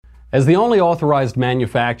As the only authorized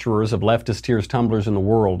manufacturers of Leftist Tears tumblers in the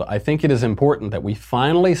world, I think it is important that we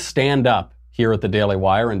finally stand up here at the Daily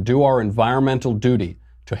Wire and do our environmental duty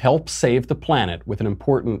to help save the planet with an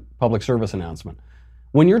important public service announcement.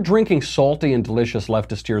 When you're drinking salty and delicious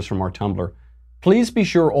Leftist Tears from our tumbler, please be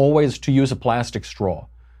sure always to use a plastic straw.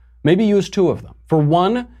 Maybe use 2 of them. For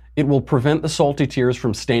one, it will prevent the salty tears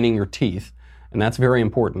from staining your teeth, and that's very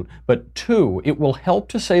important. But 2, it will help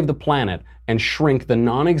to save the planet and shrink the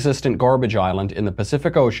non-existent garbage island in the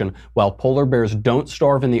Pacific Ocean while polar bears don't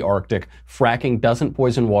starve in the Arctic, fracking doesn't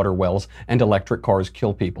poison water wells, and electric cars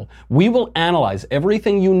kill people. We will analyze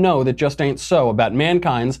everything you know that just ain't so about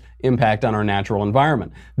mankind's impact on our natural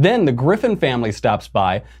environment. Then the Griffin family stops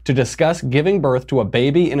by to discuss giving birth to a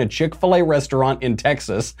baby in a Chick-fil-A restaurant in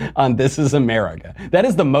Texas on This Is America. That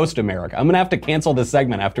is the most America. I'm going to have to cancel this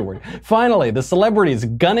segment afterward. Finally, the celebrities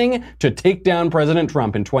gunning to take down President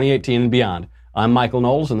Trump in 2018 and beyond. I'm Michael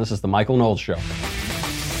Knowles, and this is The Michael Knowles Show.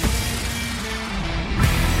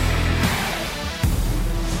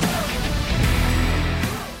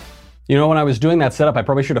 You know, when I was doing that setup, I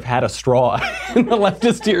probably should have had a straw in the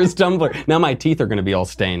Leftist Tears tumbler. Now my teeth are going to be all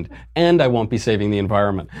stained, and I won't be saving the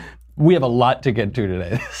environment. We have a lot to get to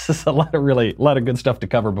today. This is a lot of good stuff to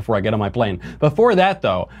cover before I get on my plane. Before that,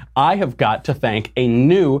 though, I have got to thank a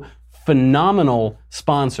new phenomenal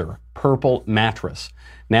sponsor, Purple Mattress.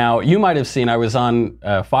 Now, you might have seen I was on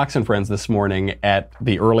Fox and Friends this morning at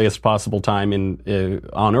the earliest possible time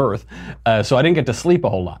on Earth, so I didn't get to sleep a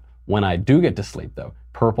whole lot. When I do get to sleep, though,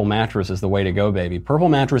 Purple Mattress is the way to go, baby. Purple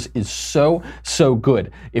Mattress is so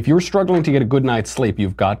good. If you're struggling to get a good night's sleep,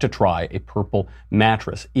 you've got to try a Purple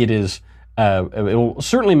Mattress. It will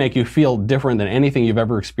certainly make you feel different than anything you've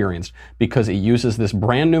ever experienced because it uses this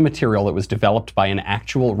brand new material that was developed by an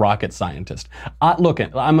actual rocket scientist. Look,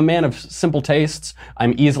 I'm a man of simple tastes.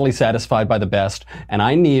 I'm easily satisfied by the best, and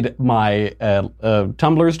I need my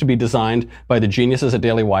tumblers to be designed by the geniuses at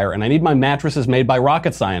Daily Wire, and I need my mattresses made by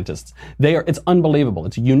rocket scientists. It's unbelievable.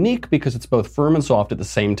 It's unique because it's both firm and soft at the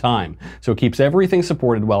same time. So it keeps everything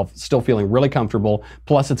supported while still feeling really comfortable,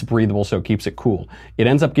 plus it's breathable so it keeps it cool. It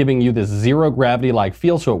ends up giving you this zero gravity-like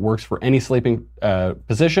feel, so it works for any sleeping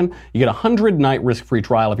position. You get a 100-night risk-free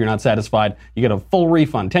trial if you're not satisfied. You get a full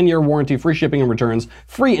refund, 10-year warranty, free shipping and returns,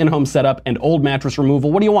 free in-home setup, and old mattress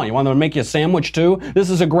removal. What do you want? You want them to make you a sandwich too?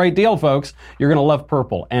 This is a great deal, folks. You're going to love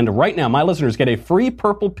Purple. And right now, my listeners get a free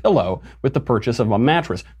Purple pillow with the purchase of a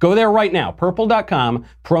mattress. Go there right now, purple.com,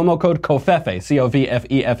 promo code COVFEFE,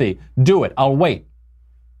 C-O-V-F-E-F-E. Do it. I'll wait.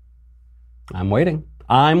 I'm waiting.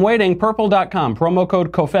 Purple.com, promo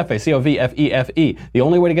code COVFEFE, C-O-V-F-E-F-E. The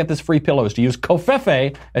only way to get this free pillow is to use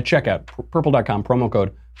COVFEFE at checkout. Purple.com, promo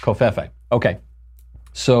code COVFEFE. Okay,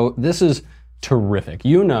 so this is terrific.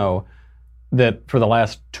 You know that for the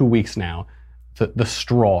last 2 weeks now, the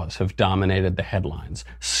straws have dominated the headlines.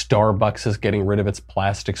 Starbucks is getting rid of its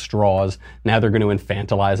plastic straws. Now they're going to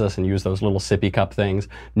infantilize us and use those little sippy cup things.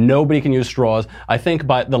 Nobody can use straws. I think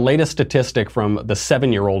by the latest statistic from the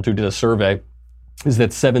 7-year-old who did a survey is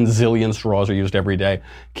that 7 zillion straws are used every day,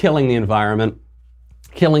 killing the environment,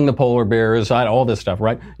 killing the polar bears, all this stuff,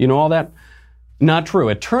 right? You know all that? Not true.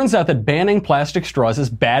 It turns out that banning plastic straws is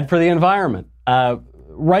bad for the environment.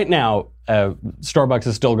 Right now, Starbucks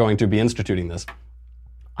is still going to be instituting this.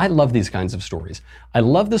 I love these kinds of stories. I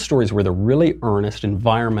love the stories where the really earnest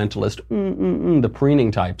environmentalist, the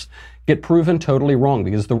preening types, get proven totally wrong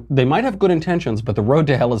because they might have good intentions, but the road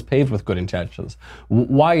to hell is paved with good intentions.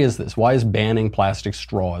 Why is this? Why is banning plastic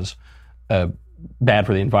straws bad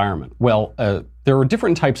for the environment? Well, there are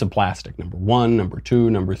different types of plastic, number 1, number 2,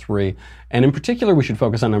 number 3, and in particular we should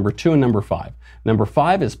focus on number 2 and number 5. Number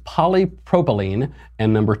 5 is polypropylene,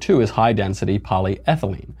 and number 2 is high-density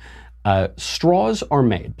polyethylene. Straws are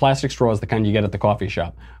made, plastic straws, the kind you get at the coffee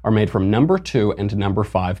shop, are made from number 2 and number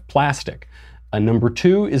 5 plastic. Number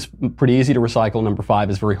 2 is pretty easy to recycle. Number 5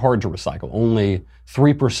 is very hard to recycle. Only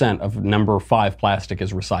 3% of number 5 plastic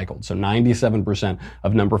is recycled. So 97%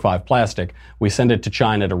 of number 5 plastic, we send it to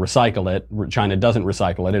China to recycle it. China doesn't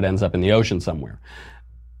recycle it. It ends up in the ocean somewhere.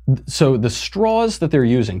 So the straws that they're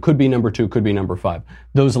using could be number 2, could be number 5.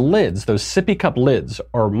 Those lids, those sippy cup lids,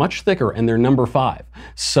 are much thicker and they're number 5.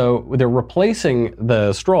 So they're replacing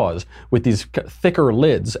the straws with these thicker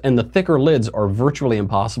lids, and the thicker lids are virtually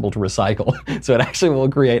impossible to recycle. So it actually will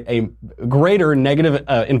create a greater negative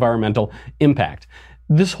environmental impact.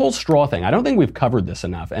 This whole straw thing, I don't think we've covered this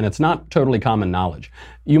enough, and it's not totally common knowledge.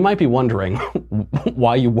 You might be wondering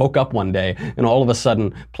why you woke up one day and all of a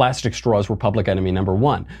sudden plastic straws were public enemy number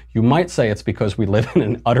one. You might say it's because we live in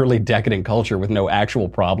an utterly decadent culture with no actual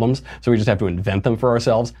problems, so we just have to invent them for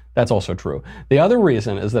ourselves. That's also true. The other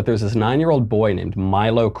reason is that there's this 9-year-old boy named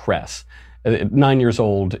Milo Kress, 9 years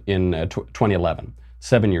old in 2011,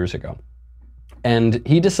 7 years ago. And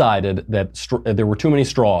he decided that there were too many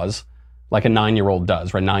straws, like a 9-year-old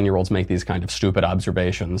does, right? 9-year-olds make these kind of stupid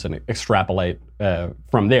observations and extrapolate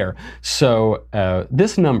from there. So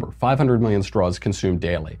this number, 500 million straws consumed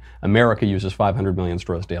daily. America uses 500 million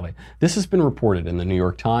straws daily. This has been reported in the New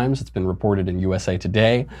York Times. It's been reported in USA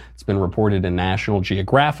Today. It's been reported in National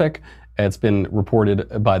Geographic. It's been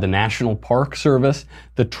reported by the National Park Service.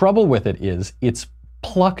 The trouble with it is it's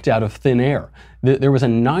plucked out of thin air. There was a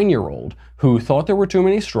 9-year-old who thought there were too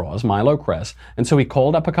many straws, Milo Kress, and so he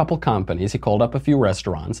called up a couple companies, he called up a few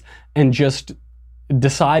restaurants, and just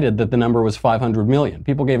decided that the number was 500 million.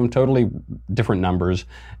 People gave him totally different numbers,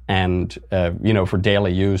 and for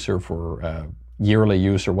daily use or for yearly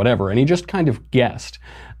use or whatever, and he just kind of guessed.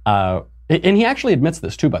 And he actually admits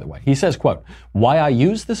this too, by the way. He says, quote, "Why I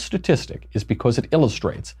use this statistic is because it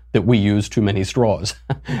illustrates that we use too many straws.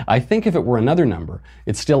 I think if it were another number,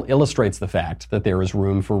 it still illustrates the fact that there is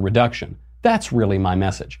room for reduction. That's really my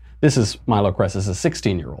message." This is Milo Kress as a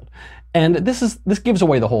 16-year-old. And this gives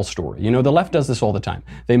away the whole story. The left does this all the time.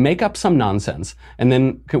 They make up some nonsense, and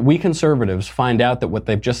then we conservatives find out that what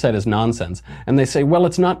they've just said is nonsense, and they say, well,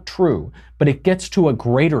 it's not true, but it gets to a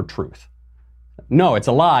greater truth. No, it's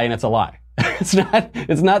a lie, and it's a lie. It's not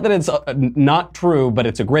that it's not true, but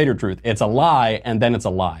it's a greater truth. It's a lie, and then it's a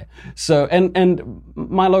lie. So, and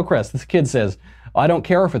Milo Kress, this kid says, I don't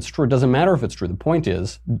care if it's true. It doesn't matter if it's true. The point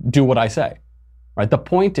is, do what I say. Right? The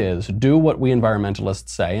point is, do what we environmentalists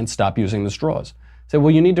say and stop using the straws. Say,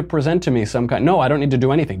 well, you need to present to me some kind. No, I don't need to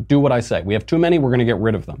do anything. Do what I say. We have too many. We're going to get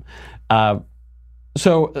rid of them.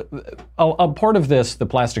 So a part of this, the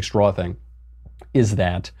plastic straw thing, is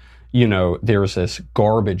that there's this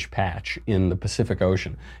garbage patch in the Pacific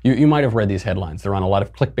Ocean. You might have read these headlines. They're on a lot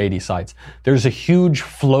of clickbaity sites. There's a huge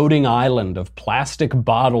floating island of plastic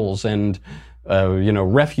bottles and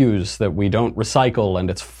refuse that we don't recycle, and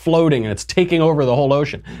it's floating and it's taking over the whole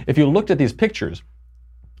ocean. If you looked at these pictures,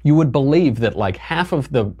 you would believe that like half of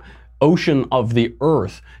the ocean of the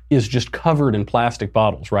Earth is just covered in plastic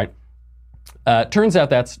bottles, right? Turns out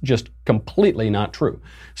that's just completely not true.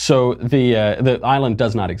 So the island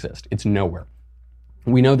does not exist. It's nowhere.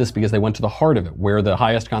 We know this because they went to the heart of it, where the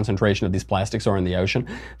highest concentration of these plastics are in the ocean.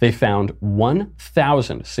 They found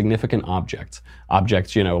 1,000 significant objects,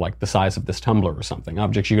 like the size of this tumbler or something,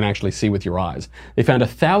 objects you can actually see with your eyes. They found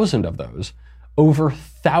 1,000 of those over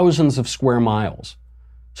thousands of square miles.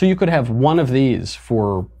 So you could have one of these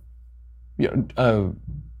for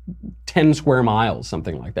 10 square miles,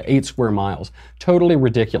 something like that, 8 square miles. Totally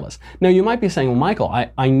ridiculous. Now, you might be saying, well, Michael,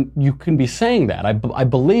 you can be saying that. I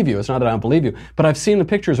believe you. It's not that I don't believe you, but I've seen the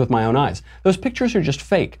pictures with my own eyes. Those pictures are just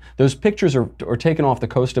fake. Those pictures are taken off the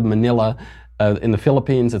coast of Manila in the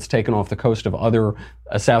Philippines. It's taken off the coast of other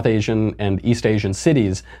South Asian and East Asian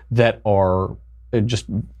cities that are just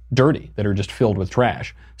dirty, that are just filled with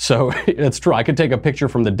trash. So it's true. I could take a picture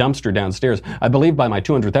from the dumpster downstairs. I believe by my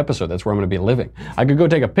 200th episode, that's where I'm going to be living. I could go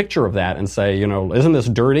take a picture of that and say, isn't this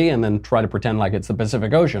dirty? And then try to pretend like it's the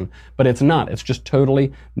Pacific Ocean. But it's not. It's just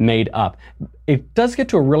totally made up. It does get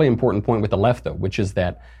to a really important point with the left, though, which is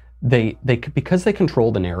that they because they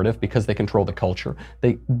control the narrative, because they control the culture,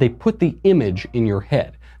 they put the image in your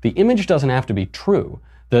head. The image doesn't have to be true.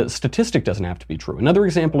 The statistic doesn't have to be true. Another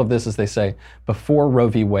example of this is they say, before Roe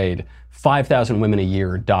v. Wade, 5,000 women a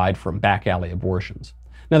year died from back alley abortions.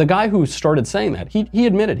 Now, the guy who started saying that, he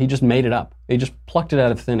admitted he just made it up. He just plucked it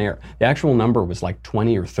out of thin air. The actual number was like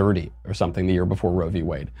 20 or 30 or something the year before Roe v.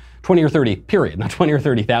 Wade. 20 or 30, period. Not 20 or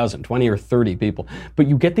 30,000, 20 or 30 people. But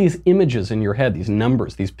you get these images in your head, these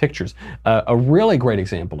numbers, these pictures. A really great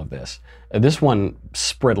example of this, this one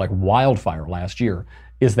spread like wildfire last year,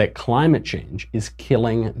 is that climate change is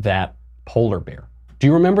killing that polar bear. Do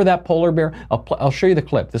you remember that polar bear? I'll show you the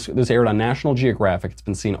clip. This aired on National Geographic. It's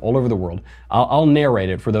been seen all over the world. I'll narrate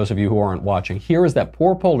it for those of you who aren't watching. Here is that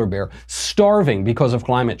poor polar bear starving because of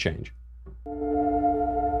climate change.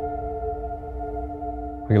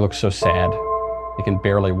 He looks so sad. He can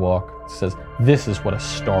barely walk. It says, this is what a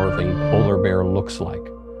starving polar bear looks like.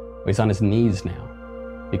 Well, he's on his knees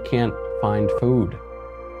now. He can't find food.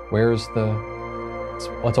 Where's the...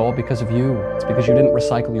 It's all because of you. It's because you didn't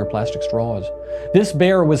recycle your plastic straws. This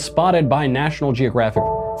bear was spotted by National Geographic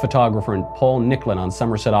photographer Paul Nicklin on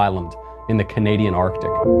Somerset Island in the Canadian Arctic.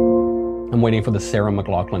 I'm waiting for the Sarah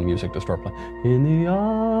McLachlan music to start playing. In the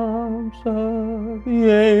arms of the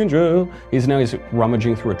angel. He's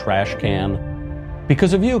rummaging through a trash can.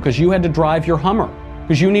 Because of you, because you had to drive your Hummer.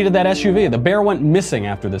 Because you needed that SUV. The bear went missing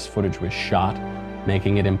after this footage was shot,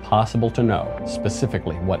 making it impossible to know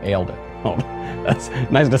specifically what ailed it. Oh, that's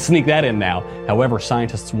nice to sneak that in now. However,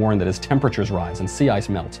 scientists warn that as temperatures rise and sea ice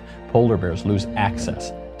melts, polar bears lose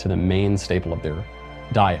access to the main staple of their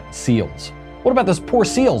diet, seals. What about those poor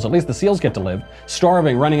seals? At least the seals get to live.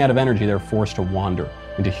 Starving, running out of energy, they're forced to wander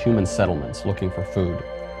into human settlements looking for food.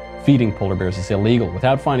 Feeding polar bears is illegal.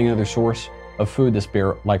 Without finding another source of food, this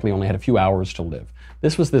bear likely only had a few hours to live.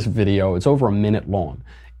 This was this video. It's over a minute long.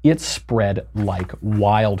 It spread like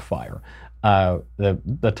wildfire.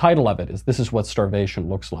 The title of it is, "This is what starvation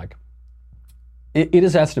looks like." It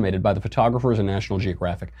is estimated by the photographers in National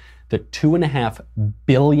Geographic that 2.5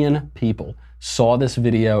 billion people saw this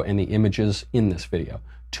video and the images in this video.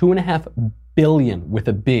 2.5 billion with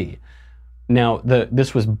a B. Now,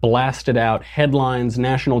 this was blasted out, headlines,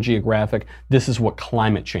 National Geographic. This is what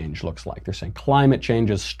climate change looks like. They're saying climate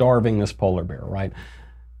change is starving this polar bear, right?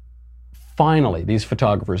 Finally, these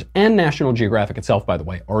photographers, and National Geographic itself, by the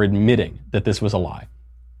way, are admitting that this was a lie.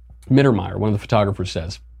 Mittermeier, one of the photographers,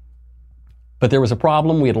 says, "But there was a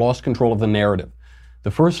problem. We had lost control of the narrative.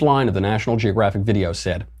 The first line of the National Geographic video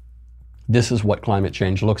said, 'This is what climate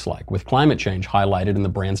change looks like,' with climate change highlighted in the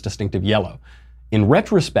brand's distinctive yellow. In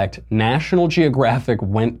retrospect, National Geographic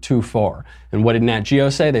went too far." And what did Nat Geo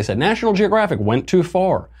say? They said, National Geographic went too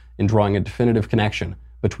far in drawing a definitive connection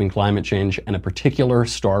between climate change and a particular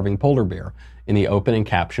starving polar bear in the opening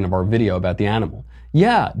caption of our video about the animal.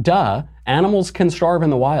 Yeah, duh. Animals can starve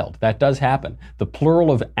in the wild. That does happen. The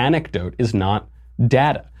plural of anecdote is not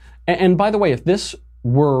data. And by the way, if this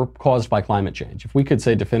were caused by climate change, if we could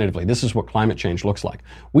say definitively this is what climate change looks like,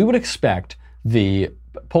 we would expect the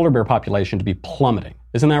polar bear population to be plummeting.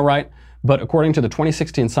 Isn't that right? But according to the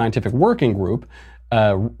 2016 Scientific Working Group,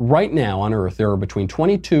 right now on Earth there are between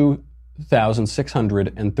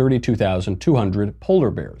 22,600 and 32,200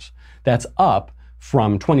 polar bears. That's up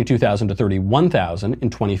from 22,000 to 31,000 in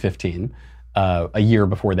 2015, a year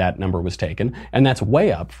before that number was taken, and that's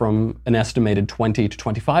way up from an estimated 20 to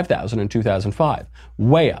 25,000 in 2005.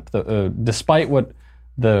 Way up. Despite what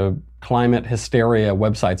the climate hysteria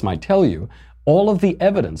websites might tell you, all of the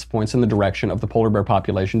evidence points in the direction of the polar bear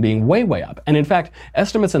population being way, way up. And in fact,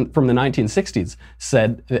 estimates from the 1960s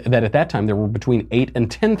said that at that time there were between 8,000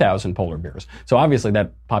 and 10,000 polar bears. So obviously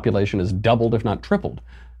that population has doubled, if not tripled,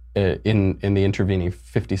 in the intervening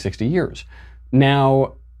 50, 60 years.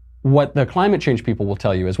 Now, what the climate change people will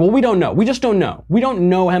tell you is, well, we don't know. We just don't know. We don't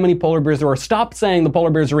know how many polar bears there are. Stop saying the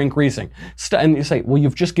polar bears are increasing. And you say, well,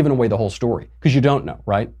 you've just given away the whole story because you don't know,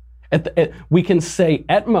 right? We can say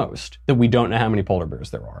at most that we don't know how many polar bears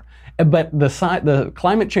there are. But the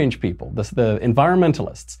climate change people, the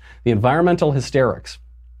environmentalists, the environmental hysterics,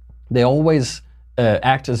 they always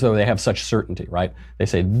act as though they have such certainty, right? They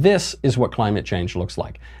say, this is what climate change looks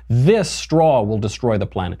like. This straw will destroy the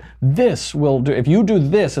planet. This will do, if you do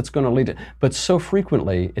this, it's going to lead to, but so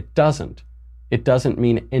frequently it doesn't. It doesn't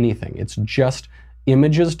mean anything. It's just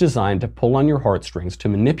images designed to pull on your heartstrings, to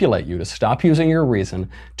manipulate you, to stop using your reason,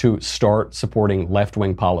 to start supporting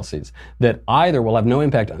left-wing policies that either will have no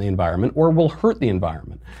impact on the environment or will hurt the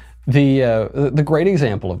environment. The great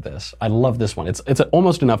example of this, I love this one. It's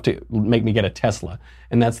almost enough to make me get a Tesla,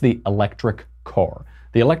 and that's the electric car.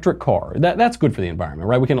 The electric car, that's good for the environment,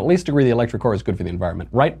 right? We can at least agree the electric car is good for the environment,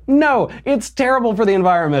 right? No, it's terrible for the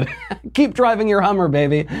environment. Keep driving your Hummer,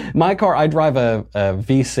 baby. My car, I drive a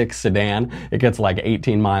V6 sedan. It gets like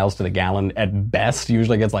 18 miles to the gallon at best.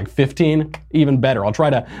 Usually gets like 15, even better. I'll try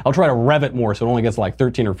to rev it more so it only gets like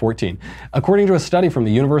 13 or 14. According to a study from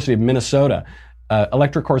the University of Minnesota,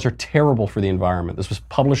 electric cars are terrible for the environment. This was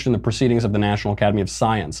published in the Proceedings of the National Academy of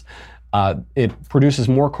Science. It produces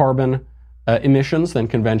more carbon emissions than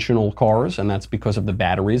conventional cars, and that's because of the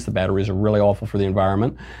batteries. The batteries are really awful for the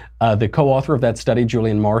environment. The co-author of that study,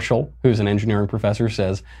 Julian Marshall, who's an engineering professor,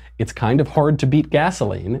 says, it's kind of hard to beat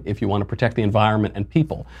gasoline if you want to protect the environment and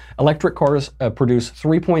people. Electric cars produce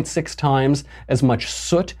 3.6 times as much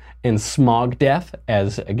soot and smog death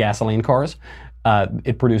as gasoline cars.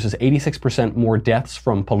 It produces 86% more deaths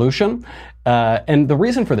from pollution. And the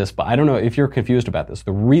reason for this, I don't know if you're confused about this,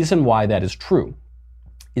 the reason why that is true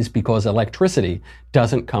is because electricity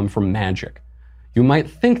doesn't come from magic. You might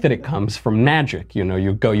think that it comes from magic. You know,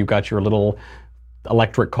 you got your little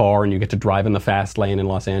electric car and you get to drive in the fast lane in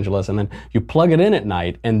Los Angeles, and then you plug it in at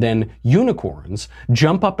night and then unicorns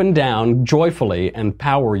jump up and down joyfully and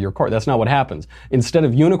power your car. That's not what happens. Instead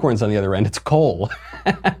of unicorns on the other end, it's coal.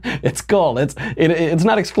 It's coal. It's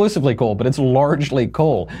not exclusively coal, but it's largely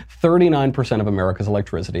coal. 39% of America's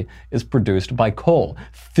electricity is produced by coal.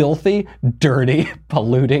 Filthy, dirty,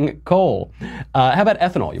 polluting coal. How about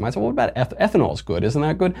ethanol? You might say, well, what about ethanol? Is good. Isn't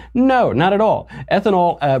that good? No, not at all.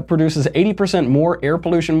 Ethanol produces 80% more air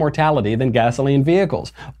pollution mortality than gasoline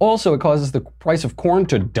vehicles. Also, it causes the price of corn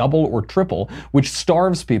to double or triple, which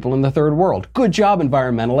starves people in the third world. Good job,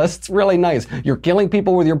 environmentalists. Really nice. You're killing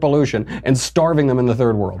people with your pollution and starving them in the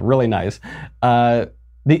third world. Really nice.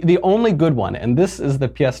 The only good one, and this is the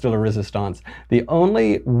pièce de la résistance, the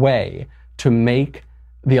only way to make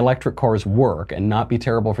the electric cars work and not be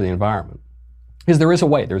terrible for the environment is there's a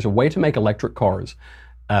way to make electric cars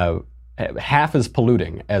half as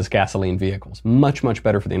polluting as gasoline vehicles. Much, much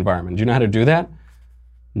better for the environment. Do you know how to do that?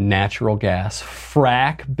 Natural gas.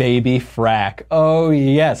 Frack, baby, frack. Oh,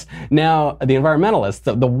 yes. Now, the environmentalists,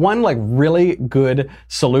 the one really good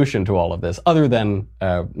solution to all of this, other than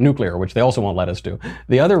nuclear, which they also won't let us do,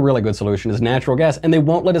 the other really good solution is natural gas, and they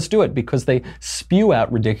won't let us do it because they spew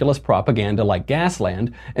out ridiculous propaganda like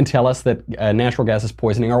Gasland and tell us that natural gas is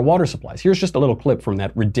poisoning our water supplies. Here's just a little clip from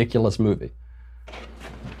that ridiculous movie.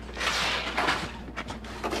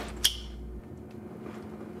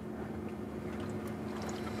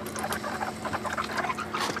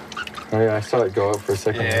 Oh yeah, I saw it go up for a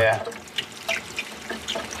second. Yeah.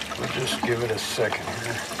 We'll just give it a second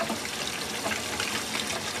here.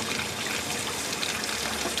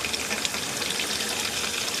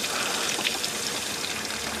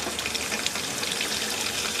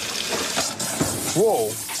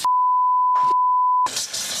 Whoa.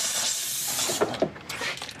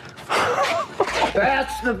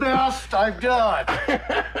 That's the best I've done.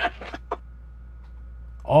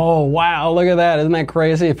 Oh, wow, look at that. Isn't that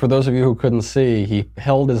crazy? For those of you who couldn't see, he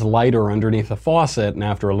held his lighter underneath the faucet, and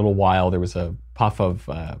after a little while, there was a puff of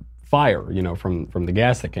fire, from the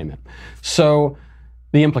gas that came in. So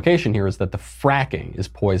the implication here is that the fracking is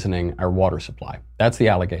poisoning our water supply. That's the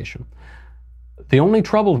allegation. The only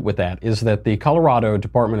trouble with that is that the Colorado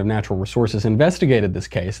Department of Natural Resources investigated this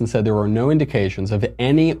case and said there are no indications of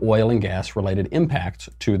any oil and gas related impacts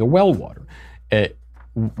to the well water.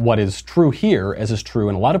 What is true here, as is true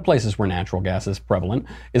in a lot of places where natural gas is prevalent,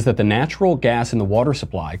 is that the natural gas in the water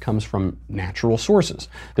supply comes from natural sources.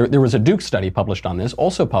 There was a Duke study published on this,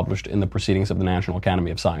 also published in the Proceedings of the National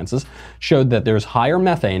Academy of Sciences, showed that there's higher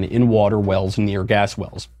methane in water wells near gas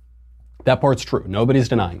wells. That part's true. Nobody's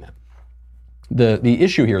denying that. The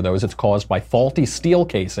issue here, though, is it's caused by faulty steel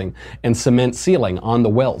casing and cement sealing on the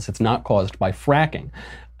wells. It's not caused by fracking.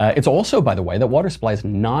 It's also, by the way, that water supply is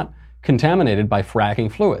not contaminated by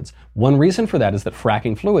fracking fluids. One reason for that is that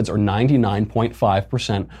fracking fluids are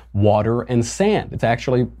 99.5% water and sand. It's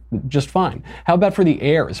actually just fine. How about for the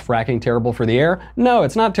air? Is fracking terrible for the air? No,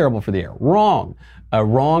 it's not terrible for the air. Wrong.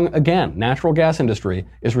 Wrong again. Natural gas industry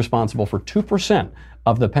is responsible for 2%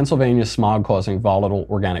 of the Pennsylvania smog-causing volatile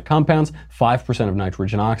organic compounds, 5% of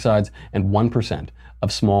nitrogen oxides, and 1%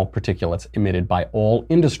 of small particulates emitted by all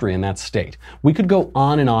industry in that state. We could go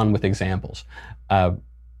on and on with examples.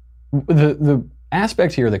 The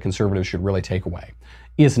aspect here that conservatives should really take away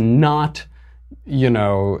is not,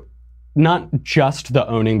 not just the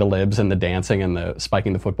owning the libs and the dancing and the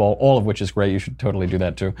spiking the football, all of which is great. You should totally do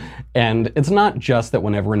that too. And it's not just that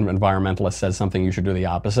whenever an environmentalist says something, you should do the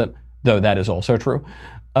opposite, though that is also true.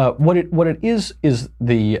 What it is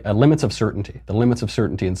the limits of certainty, the limits of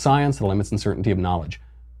certainty in science, the limits and certainty of knowledge.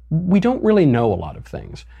 We don't really know a lot of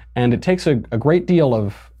things, and it takes a great deal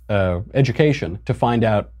of education to find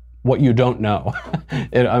out what you don't know.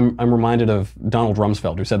 I'm reminded of Donald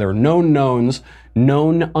Rumsfeld, who said there are known knowns,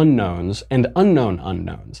 known unknowns, and unknown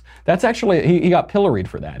unknowns. That's actually, he got pilloried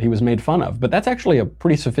for that. He was made fun of, but that's actually a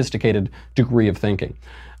pretty sophisticated degree of thinking.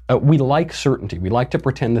 We like certainty. We like to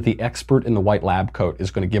pretend that the expert in the white lab coat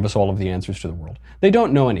is going to give us all of the answers to the world. They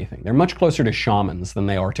don't know anything. They're much closer to shamans than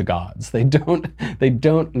they are to gods. They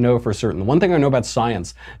don't know for certain. The one thing I know about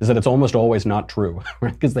science is that it's almost always not true,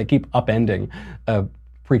 right? Because they keep upending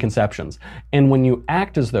preconceptions. And when you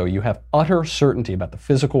act as though you have utter certainty about the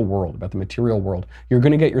physical world, about the material world, you're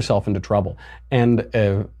going to get yourself into trouble. And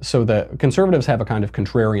so the conservatives have a kind of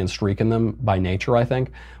contrarian streak in them by nature, I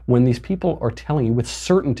think. When these people are telling you with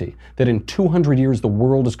certainty that in 200 years the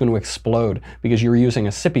world is going to explode because you're using a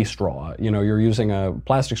sippy straw, you're using a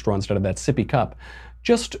plastic straw instead of that sippy cup,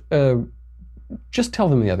 just tell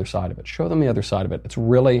them the other side of it. Show them the other side of it. It's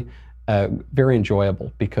really very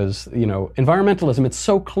enjoyable because, environmentalism, it's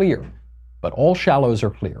so clear. but all shallows are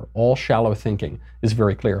clear. All shallow thinking is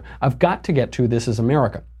very clear. I've got to get to This Is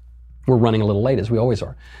America. We're running a little late, as we always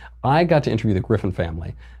are. I got to interview the Griffin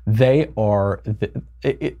family. They are,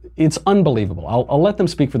 it's unbelievable. I'll let them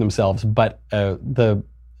speak for themselves, but the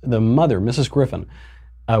mother, Mrs. Griffin,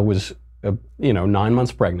 was 9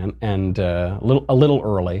 months pregnant and a little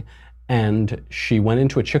early, and she went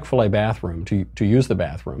into a Chick-fil-A bathroom to use the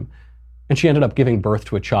bathroom, and she ended up giving birth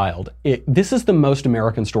to a child. This is the most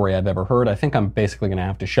American story I've ever heard. I think I'm basically going to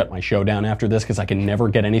have to shut my show down after this because I can never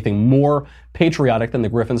get anything more patriotic than the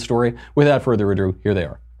Griffin story. Without further ado, here they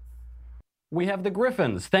are. We have the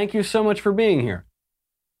Griffins. Thank you so much for being here.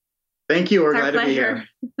 Thank you. We're glad to be here.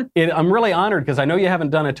 I'm really honored because I know you haven't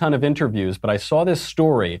done a ton of interviews, but I saw this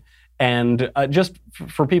story, and just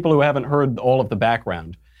for people who haven't heard all of the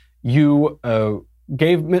background, you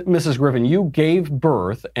gave Mrs. Griffin, you gave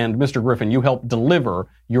birth, and Mr. Griffin, you helped deliver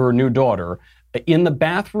your new daughter in the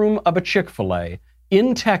bathroom of a Chick-fil-A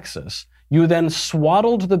in Texas. You then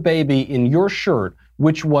swaddled the baby in your shirt,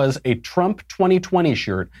 which was a Trump 2020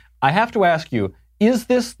 shirt. I have to ask you, is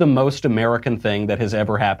this the most American thing that has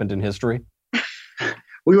ever happened in history?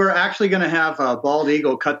 We were actually going to have Bald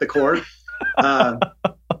Eagle cut the cord.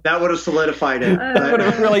 That would have solidified it.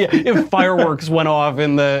 Really, if fireworks went off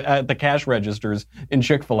at the cash registers in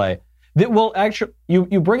Chick-fil-A. Well, actually,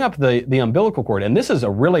 you bring up the umbilical cord, and this is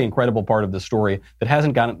a really incredible part of the story that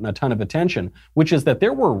hasn't gotten a ton of attention, which is that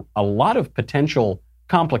there were a lot of potential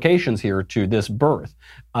complications here to this birth.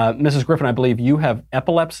 Mrs. Griffin, I believe you have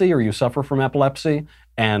epilepsy, or you suffer from epilepsy,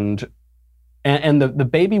 and the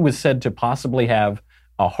baby was said to possibly have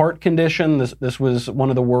a heart condition. This was one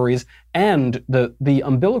of the worries, and the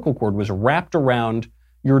umbilical cord was wrapped around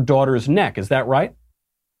your daughter's neck. Is that right?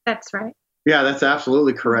 That's right. Yeah, that's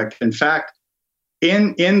absolutely correct. In fact,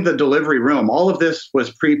 in the delivery room, all of this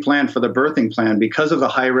was pre-planned for the birthing plan because of the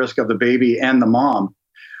high risk of the baby and the mom.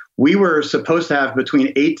 We were supposed to have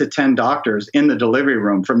between 8 to 10 doctors in the delivery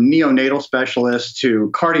room, from neonatal specialists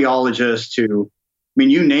to cardiologists to,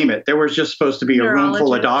 you name it. There was just supposed to be a room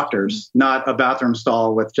full of doctors, not a bathroom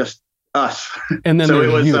stall with just us. And then so it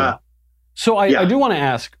was. I do want to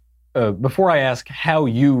ask, before I ask how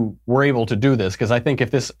you were able to do this, because I think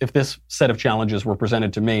if this set of challenges were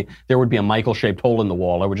presented to me, there would be a Michael-shaped hole in the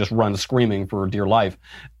wall. I would just run screaming for dear life.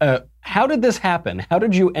 How did this happen? How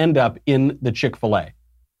did you end up in the Chick-fil-A?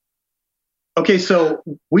 Okay, so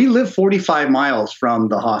we live 45 miles from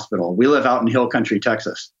the hospital. We live out in Hill Country,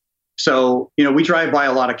 Texas. So, we drive by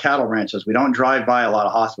a lot of cattle ranches. We don't drive by a lot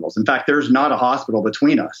of hospitals. In fact, there's not a hospital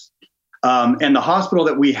between us. And the hospital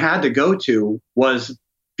that we had to go to was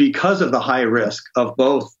because of the high risk of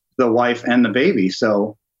both the wife and the baby.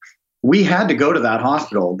 So we had to go to that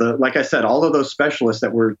hospital. Like I said, all of those specialists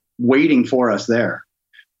that were waiting for us there.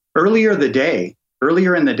 Earlier in the day,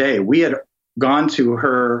 we had gone to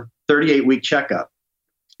her 38-week checkup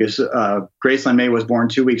because Gracelyn May was born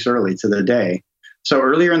 2 weeks early to the day. So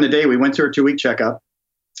earlier in the day, we went to her 2-week checkup,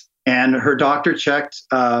 and her doctor checked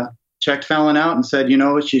Fallon out and said,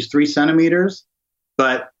 she's 3 centimeters,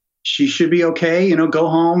 but she should be okay. Go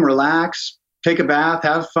home, relax, take a bath,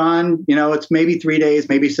 have fun. It's maybe 3 days,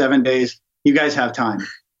 maybe 7 days. You guys have time.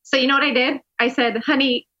 So you know what I did? I said,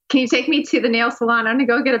 honey, can you take me to the nail salon? I'm going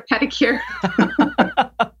to go get a pedicure.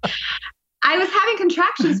 I was having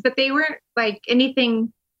contractions, but they weren't like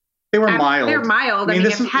anything. They were mild. They were mild.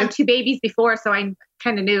 I've had 2 babies before, so I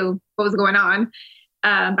kind of knew what was going on.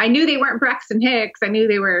 I knew they weren't Braxton Hicks. I knew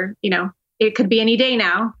they were, it could be any day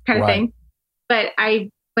now kind of thing. But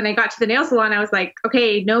when I got to the nail salon, I was like,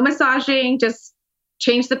 okay, no massaging, just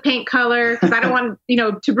change the paint color. Cause I don't want,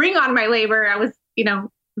 to bring on my labor. I was,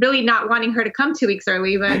 really not wanting her to come 2 weeks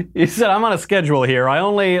early, but you said, I'm on a schedule here. I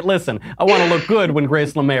want to look good when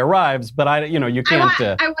Gracelyn May arrives, but you can't.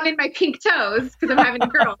 I wanted my pink toes because I'm having a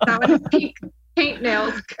girl. So I wanted pink paint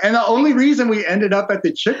nails. And the only reason we ended up at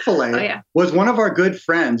the Chick-fil-A was one of our good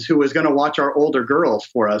friends who was going to watch our older girls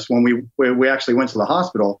for us when we actually went to the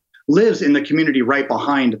hospital, lives in the community right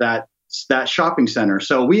behind that shopping center.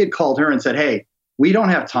 So we had called her and said, hey, we don't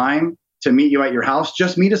have time to meet you at your house.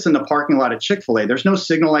 Just meet us in the parking lot at Chick-fil-A. There's no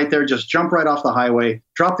signal light there. Just jump right off the highway,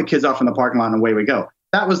 drop the kids off in the parking lot, and away we go.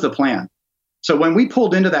 That was the plan. So when we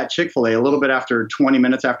pulled into that Chick-fil-A a little bit after 20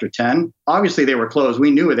 minutes after 10, obviously they were closed.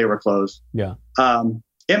 We knew they were closed. Yeah.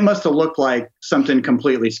 It must have looked like something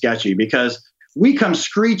completely sketchy because we come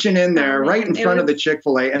screeching in there right in front of the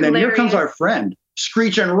Chick-fil-A. And then here comes our friend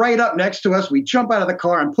screeching right up next to us. We jump out of the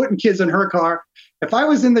car. I'm putting kids in her car. If I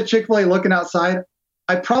was in the Chick-fil-A looking outside,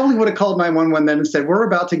 I probably would have called 911 then and said, we're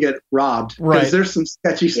about to get robbed because there's some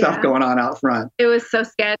sketchy stuff going on out front. It was so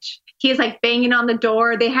sketch. He's like banging on the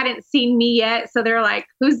door. They hadn't seen me yet. So they're like,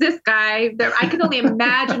 who's this guy? I can only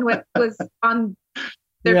imagine what was on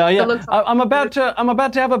their looks. I'm about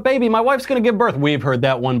to have a baby. My wife's going to give birth. We've heard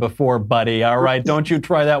that one before, buddy. All right. Don't you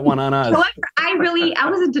try that one on us. I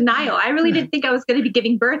was in denial. I really didn't think I was going to be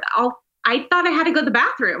giving birth. I thought I had to go to the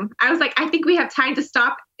bathroom. I was like, I think we have time to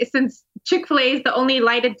stop since Chick-fil-A is the only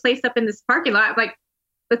lighted place up in this parking lot. I'm like,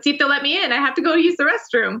 let's see if they'll let me in. I have to go use the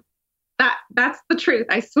restroom. That's the truth.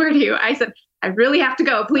 I swear to you. I said, I really have to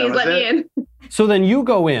go. Please let me in. So then you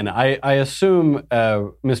go in. I assume,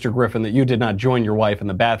 Mr. Griffin, that you did not join your wife in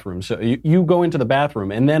the bathroom. So you go into the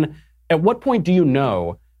bathroom. And then at what point do you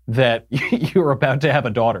know that you're about to have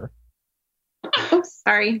a daughter? Oh,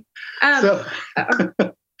 sorry.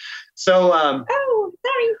 Sorry.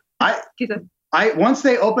 Once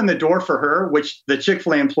they opened the door for her, which the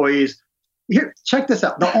Chick-fil-A employees, here, check this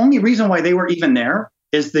out. The only reason why they were even there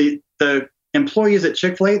is the employees at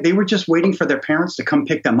Chick-fil-A, they were just waiting for their parents to come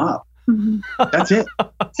pick them up. That's it.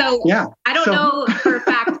 So I don't know for a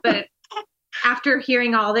fact, but after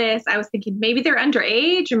hearing all this, I was thinking maybe they're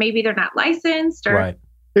underage or maybe they're not licensed or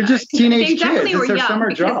they're just teenage kids. They definitely were young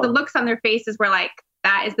because the looks on their faces were like,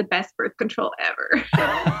 that is the best birth control ever.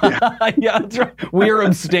 Yeah, that's right. We are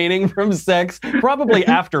abstaining from sex, probably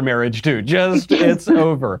after marriage too. Just it's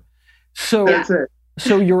over. So that's it.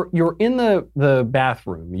 So you're in the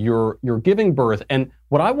bathroom. You're giving birth, and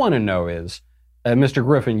what I want to know is, Mr.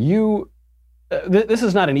 Griffin, this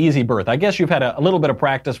is not an easy birth. I guess you've had a little bit of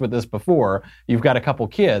practice with this before. You've got a couple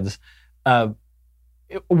kids.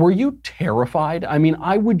 Were you terrified? I mean,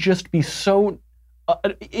 I would just be so.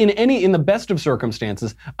 In the best of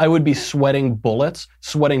circumstances, I would be sweating bullets,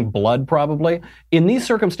 sweating blood probably. In these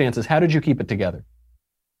circumstances, how did you keep it together?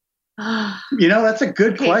 That's a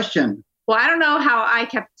good question. Well, I don't know how I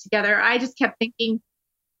kept it together. I just kept thinking,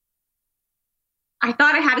 I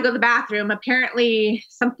thought I had to go to the bathroom. Apparently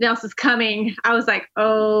something else is coming. I was like,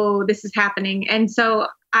 oh, this is happening. And so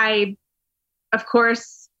I, of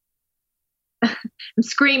course, I'm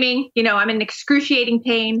screaming, I'm in excruciating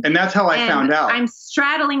pain. And that's how I found out. I'm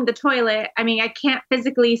straddling the toilet. I mean, I can't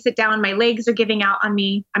physically sit down. My legs are giving out on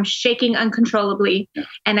me. I'm shaking uncontrollably. Yeah.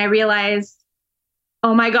 And I realized,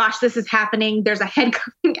 oh my gosh, this is happening. There's a head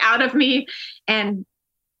coming out of me. And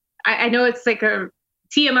I know it's like a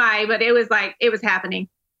TMI, but it was happening.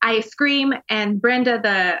 I scream, and Brenda,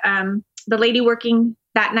 the lady working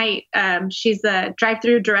that night, she's the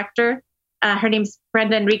drive-through director. Her name's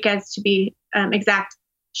Brenda Enriquez, to be exact.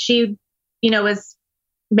 She, was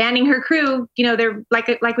manning her crew. They're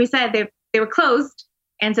like we said, they were closed,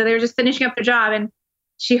 and so they were just finishing up their job. And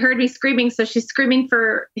she heard me screaming, so she's screaming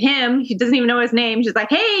for him. He doesn't even know his name. She's like,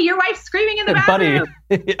 "Hey, your wife's screaming in the bathroom.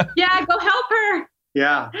 Buddy. Yeah, go help her."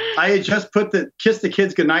 Yeah, I had just kissed the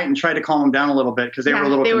kids goodnight and tried to calm them down a little bit because they were a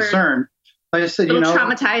little concerned. I just said,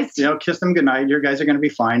 traumatized. Kiss them goodnight. Your guys are going to be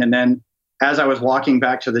fine. And then as I was walking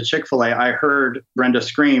back to the Chick-fil-A, I heard Brenda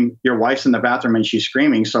scream, "Your wife's in the bathroom," and she's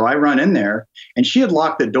screaming. So I run in there, and she had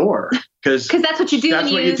locked the door because that's what you do.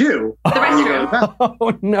 That's what you do. The restroom.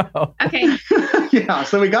 Oh no. Okay. Yeah.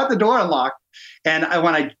 So we got the door unlocked, and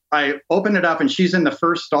when I opened it up, and she's in the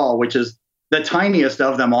first stall, which is the tiniest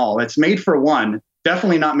of them all. It's made for one,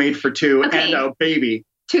 definitely not made for two, and a baby.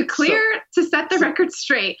 To set the record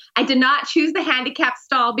straight, I did not choose the handicapped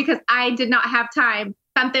stall because I did not have time.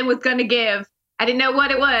 Something was going to give. I didn't know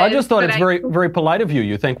what it was. I just thought it's very, very polite of you.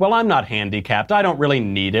 You think, well, I'm not handicapped. I don't really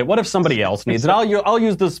need it. What if somebody else needs it? I'll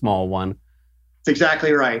use the small one. It's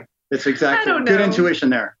exactly right. It's exactly good intuition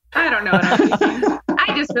there. I don't know what I was thinking.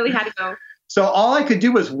 I just really had to go. So all I could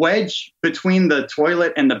do was wedge between the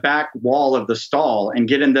toilet and the back wall of the stall and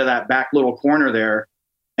get into that back little corner there,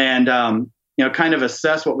 and kind of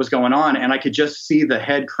assess what was going on. And I could just see the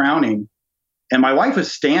head crowning. And my wife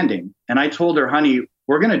was standing, and I told her, "Honey,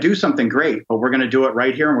 we're going to do something great, but we're going to do it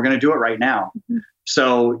right here, and we're going to do it right now." Mm-hmm.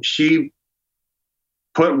 So she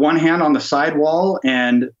put one hand on the side wall,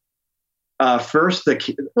 and first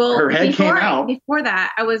her head came out. Before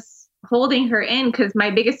that, I was holding her in because my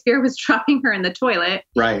biggest fear was dropping her in the toilet.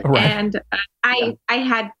 Right. And I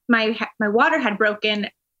had my water had broken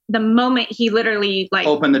the moment he literally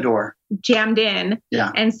opened the door, jammed in.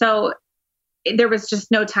 Yeah. And so there was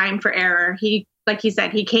just no time for error. He, like he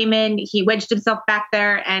said, he came in, he wedged himself back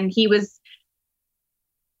there, and he was.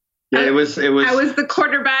 Yeah, it was. I was the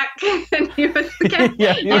quarterback, and he was the captain.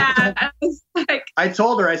 Yeah. I was like. I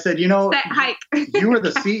told her. I said, that hike. You were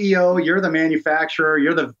the CEO. You're the manufacturer. You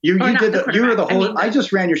were the whole. I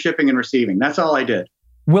just ran your shipping and receiving. That's all I did.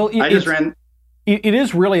 Well, I just ran. It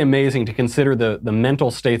is really amazing to consider the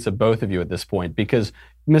mental states of both of you at this point, because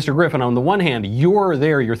Mr. Griffin, on the one hand, you're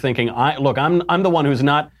there, you're thinking, I'm the one who's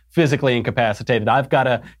not physically incapacitated. I've got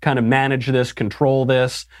to kind of manage this, control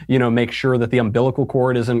this, make sure that the umbilical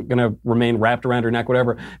cord isn't going to remain wrapped around her neck,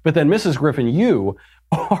 whatever. But then, Mrs. Griffin, you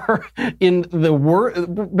are in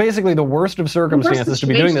basically the worst of circumstances to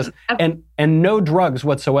be doing this, and no drugs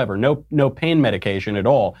whatsoever, no pain medication at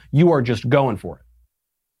all. You are just going for it.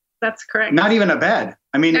 That's correct. Not even a bed.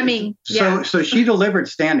 Yeah. So she delivered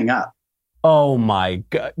standing up. Oh my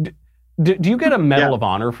God. Do you get a Medal of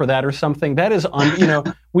Honor for that or something? That is,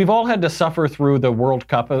 we've all had to suffer through the World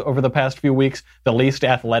Cup over the past few weeks, the least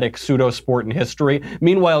athletic pseudo sport in history.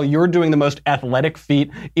 Meanwhile, you're doing the most athletic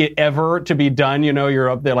feat ever to be done.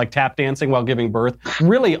 You're up there like tap dancing while giving birth.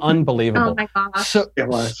 Really unbelievable. Oh my gosh. So it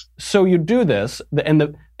was. So you do this, and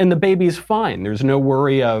the baby's fine. There's no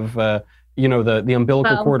worry of the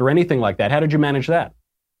umbilical cord or anything like that. How did you manage that?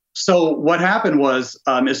 So what happened was,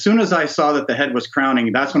 as soon as I saw that the head was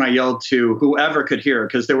crowning, that's when I yelled to whoever could hear,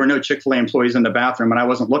 because there were no Chick-fil-A employees in the bathroom and I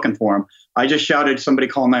wasn't looking for them. I just shouted, somebody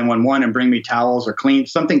call 911 and bring me towels or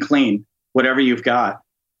something clean, whatever you've got.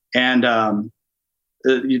 And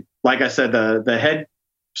like I said, the head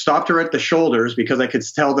stopped her at the shoulders because I could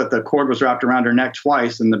tell that the cord was wrapped around her neck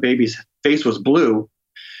twice and the baby's face was blue.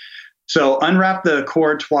 So unwrapped the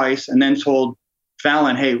cord twice and then told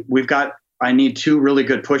Fallon, hey, I need 2 really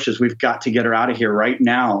good pushes. We've got to get her out of here right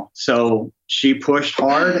now. So she pushed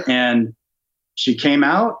hard and she came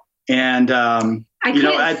out. And I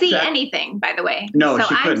couldn't see anything, by the way. No, so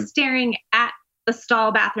she couldn't. I'm staring at the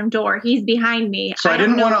stall bathroom door. He's behind me. So I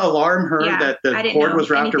didn't want to alarm her that the cord was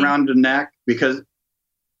wrapped around the neck, because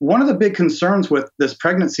one of the big concerns with this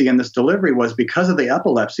pregnancy and this delivery was because of the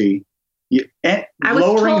epilepsy,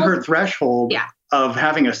 lowering her threshold of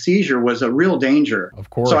having a seizure was a real danger. Of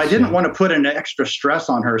course. So I didn't want to put an extra stress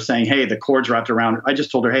on her saying, hey, the cord's wrapped around. I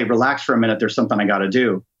just told her, hey, relax for a minute. There's something I got to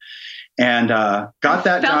do. And got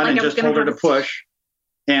that done and just told her to push.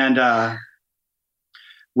 And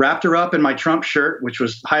wrapped her up in my Trump shirt, which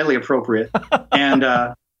was highly appropriate. And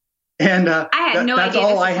I had no idea that's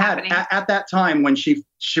all I had at that time when she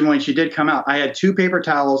did come out. I had 2 paper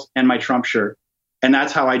towels and my Trump shirt. And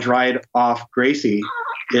that's how I dried off Gracie,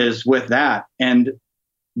 is with that. And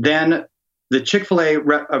then the Chick-fil-A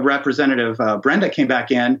representative, Brenda, came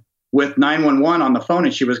back in with 911 on the phone,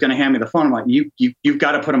 and she was going to hand me the phone. I'm like, you've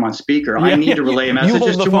got to put him on speaker. I need to relay messages to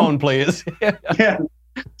him. You hold the phone, please. Yeah.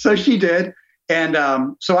 So she did. And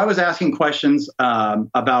so I was asking questions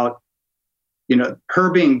about,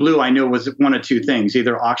 her being blue. I knew it was one of 2 things.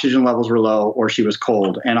 Either oxygen levels were low or she was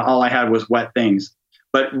cold. And all I had was wet things.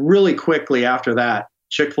 But really quickly after that,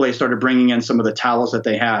 Chick-fil-A started bringing in some of the towels that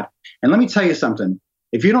they had. And let me tell you something.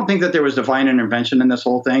 If you don't think that there was divine intervention in this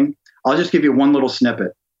whole thing, I'll just give you one little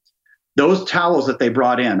snippet. Those towels that they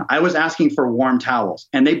brought in, I was asking for warm towels,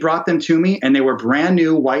 and they brought them to me, and they were brand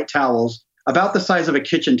new white towels, about the size of a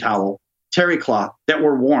kitchen towel, terry cloth, that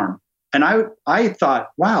were warm. And I thought,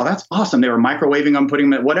 wow, that's awesome. They were microwaving them, putting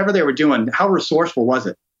them in, whatever they were doing. How resourceful was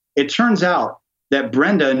it? It turns out that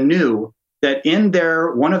Brenda knew that in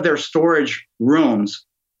one of their storage rooms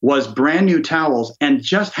was brand new towels, and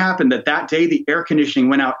just happened that day the air conditioning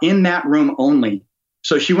went out in that room only.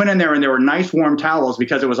 So she went in there and there were nice warm towels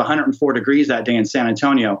because it was 104 degrees that day in San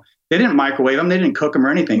Antonio. They didn't microwave them. They didn't cook them or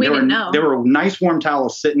anything. There were nice warm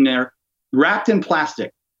towels sitting there wrapped in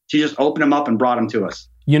plastic. She just opened them up and brought them to us.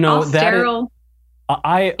 All sterile.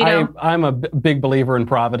 I'm a big believer in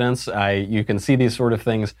providence. You can see these sort of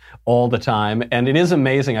things all the time. And it is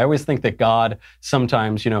amazing. I always think that God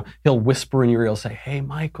sometimes, he'll whisper in your ear, he'll say, hey,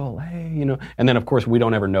 Michael, hey, and then of course we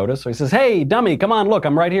don't ever notice. So he says, hey, dummy, come on, look,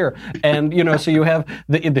 I'm right here. And, so you have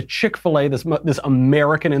the Chick-fil-A, this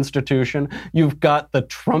American institution. You've got the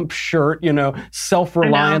Trump shirt,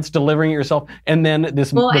 self-reliance, delivering it yourself. And then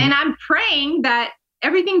and I'm praying that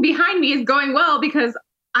everything behind me is going well, because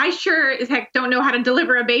I sure as heck don't know how to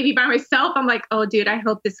deliver a baby by myself. I'm like, oh, dude, I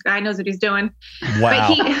hope this guy knows what he's doing.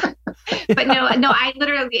 Wow. But no, I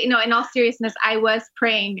literally, in all seriousness, I was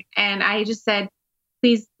praying, and I just said,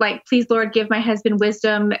 please, Lord, give my husband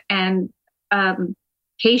wisdom and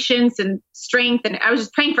patience and strength. And I was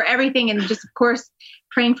just praying for everything, and just, of course,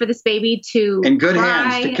 praying for this baby to in good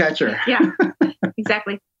hands to catch her. Yeah,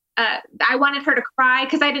 exactly. I wanted her to cry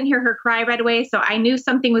because I didn't hear her cry right away, so I knew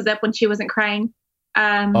something was up when she wasn't crying.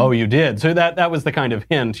 Oh, you did. So that was the kind of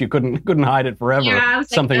hint. You couldn't hide it forever. Yeah,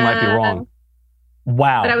 something might be wrong.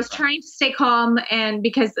 Wow. But I was trying to stay calm, and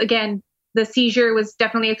because again, the seizure was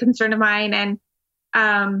definitely a concern of mine,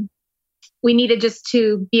 and we needed just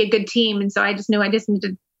to be a good team. And so I just knew I just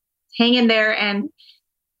needed to hang in there. And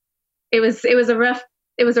it was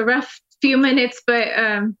a rough few minutes, but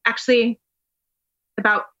actually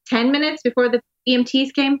about 10 minutes before the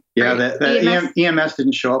EMTs came. Yeah, the EMS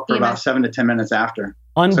didn't show up for about 7 to 10 minutes after.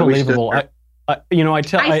 Unbelievable. So I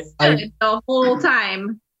stood the whole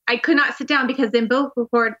time. I could not sit down because the umbilical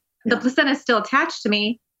cord, the placenta is still attached to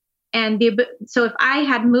me. And so if I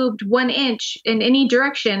had moved 1 inch in any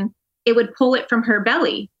direction, it would pull it from her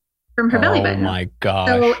belly button. Oh my gosh.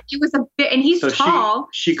 So it was a bit, and he's tall.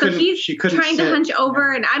 She couldn't trying sit. to hunch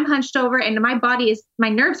over, and I'm hunched over, and my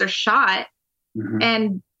nerves are shot. Mm-hmm.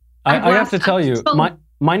 And I have to tell you,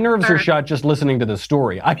 my nerves are shot just listening to this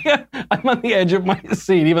story. I'm on the edge of my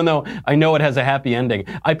seat, even though I know it has a happy ending.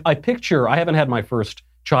 I haven't had my first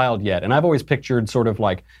child yet, and I've always pictured sort of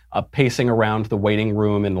like pacing around the waiting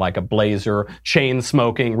room in like a blazer, chain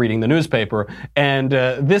smoking, reading the newspaper, and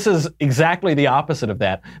this is exactly the opposite of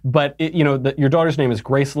that. But your daughter's name is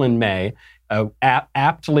Gracelyn May,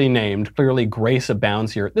 aptly named. Clearly, grace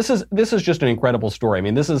abounds here. This is just an incredible story. I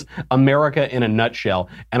mean, this is America in a nutshell,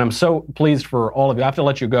 and I'm so pleased for all of you. I have to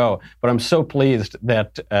let you go, but I'm so pleased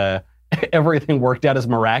that everything worked out as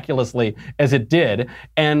miraculously as it did,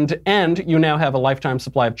 and you now have a lifetime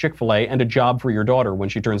supply of Chick-fil-A and a job for your daughter when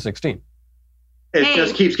she turns 16. It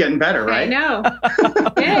just keeps getting better, right? I know.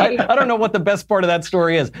 I don't know what the best part of that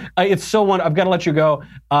story is. It's so wonderful. I've got to let you go.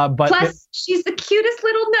 But plus, she's the cutest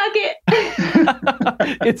little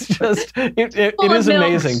nugget. It's just, it is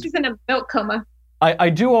amazing. She's in a milk coma. I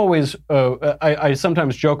do always, I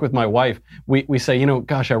sometimes joke with my wife. We say,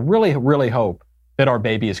 gosh, I really, really hope that our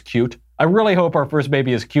baby is cute. I really hope our first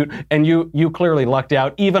baby is cute. And you clearly lucked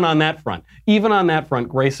out even on that front. Even on that front,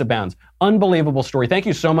 grace abounds. Unbelievable story. Thank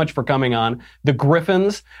you so much for coming on. The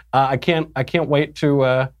Griffins, I can't wait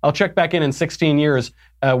to, I'll check back in 16 years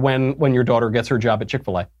when your daughter gets her job at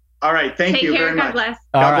Chick-fil-A. All right. Thank you very much. God bless.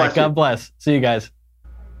 All right. God bless. See you guys.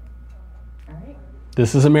 All right.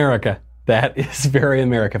 This is America. That is very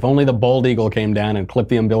America. If only the bald eagle came down and clipped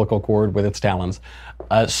the umbilical cord with its talons.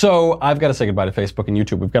 So I've got to say goodbye to Facebook and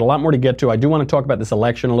YouTube. We've got a lot more to get to. I do want to talk about this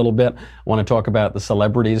election a little bit. I want to talk about the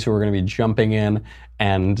celebrities who are going to be jumping in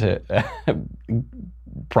and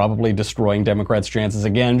probably destroying Democrats' chances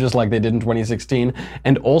again, just like they did in 2016.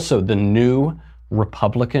 And also the new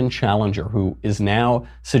Republican challenger who is now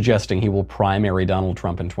suggesting he will primary Donald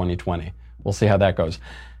Trump in 2020. We'll see how that goes.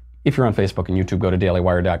 If you're on Facebook and YouTube, go to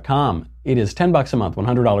dailywire.com. It is $10 a month,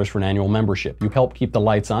 $100 for an annual membership. You help keep the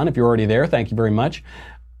lights on. If you're already there, thank you very much.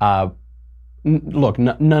 Look,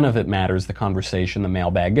 none of it matters, the conversation, the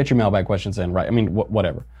mailbag. Get your mailbag questions in, right? I mean,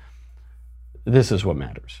 whatever. This is what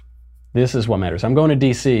matters. This is what matters. I'm going to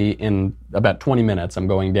D.C. in about 20 minutes. I'm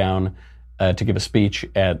going down to give a speech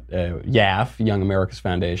at YAF, Young America's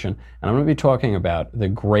Foundation, and I'm going to be talking about the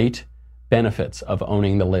great benefits of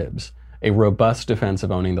owning the libs. A robust defense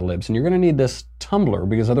of owning the libs. And you're going to need this tumbler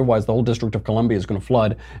because otherwise the whole District of Columbia is going to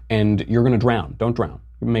flood and you're going to drown. Don't drown.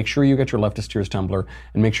 Make sure you get your Leftist Tears tumbler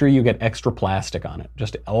and make sure you get extra plastic on it,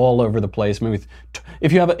 just all over the place. Maybe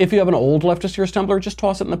if you have an old Leftist Tears tumbler, just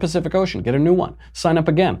toss it in the Pacific Ocean. Get a new one. Sign up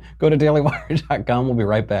again. Go to dailywire.com. We'll be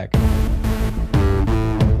right back.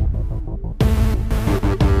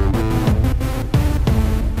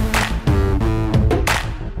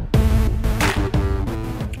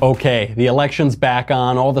 Okay, the election's back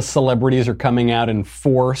on. All the celebrities are coming out in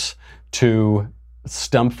force to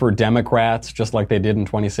stump for Democrats, just like they did in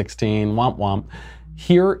 2016. Womp womp.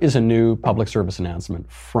 Here is a new public service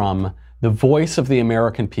announcement from the voice of the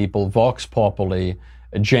American people, Vox Populi,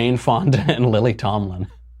 Jane Fonda and Lily Tomlin.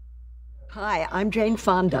 Hi, I'm Jane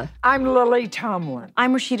Fonda. I'm Lily Tomlin.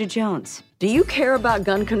 I'm Rashida Jones. Do you care about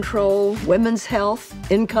gun control, women's health,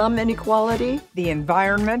 income inequality? The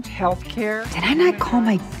environment, healthcare. Did I not call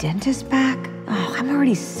my dentist back? Oh, I'm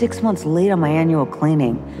already 6 months late on my annual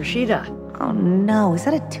cleaning. Rashida. Oh no, is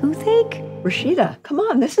that a toothache? Rashida, come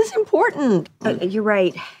on, this is important. You're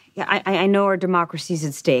right. Yeah, I know our democracy's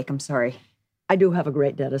at stake. I'm sorry. I do have a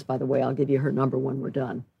great dentist, by the way. I'll give you her number when we're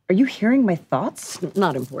done. Are you hearing my thoughts?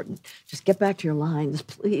 Not important. Just get back to your lines,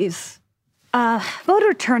 please.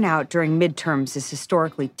 Voter turnout during midterms is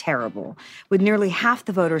historically terrible, with nearly half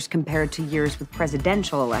the voters compared to years with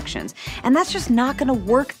presidential elections. And that's just not going to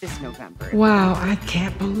work this November. Wow, I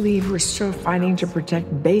can't believe we're still fighting to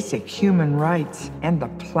protect basic human rights. And the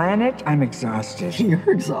planet? I'm exhausted.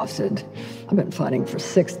 You're exhausted. I've been fighting for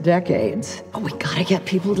 6 decades. Oh, we gotta get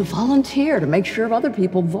people to volunteer to make sure other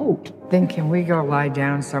people vote. Then can we go lie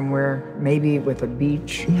down somewhere, maybe with a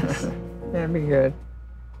beach? Yes. That'd be good.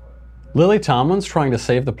 Lily Tomlin's trying to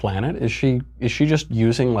save the planet. Is she just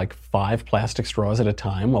using like 5 plastic straws at a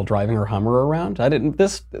time while driving her Hummer around?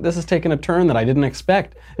 This has taken a turn that I didn't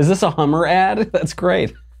expect. Is this a Hummer ad? That's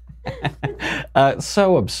great.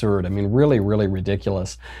 So absurd. I mean, really, really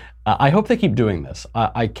ridiculous. I hope they keep doing this.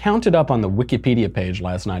 I counted up on the Wikipedia page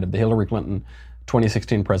last night of the Hillary Clinton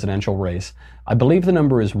 2016 presidential race. I believe the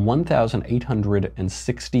number is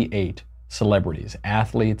 1,868 celebrities,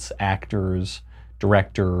 athletes, actors,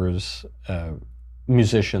 directors,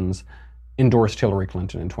 musicians, endorsed Hillary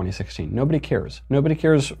Clinton in 2016. Nobody cares. Nobody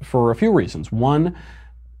cares for a few reasons. One,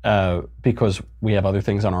 because we have other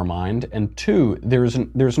things on our mind, and two, there's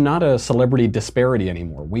not a celebrity disparity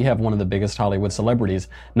anymore. We have one of the biggest Hollywood celebrities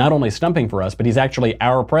not only stumping for us, but he's actually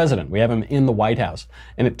our president. We have him in the White House,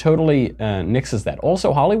 and it totally nixes that.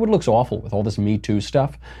 Also, Hollywood looks awful with all this Me Too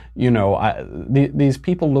stuff. You know, these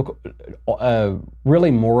people look really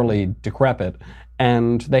morally decrepit,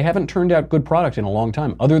 and they haven't turned out good product in a long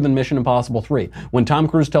time, other than Mission Impossible 3. When Tom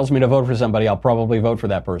Cruise tells me to vote for somebody, I'll probably vote for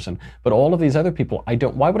that person. But all of these other people, I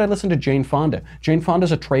don't. Why would I listen to Jane Fonda? Jane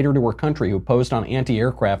Fonda's a traitor to her country who posed on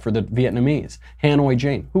anti-aircraft for the Vietnamese. Hanoi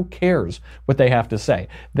Jane. Who cares what they have to say?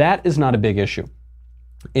 That is not a big issue.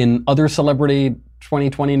 In other celebrity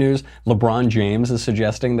 2020 news, LeBron James is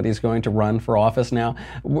suggesting that he's going to run for office now.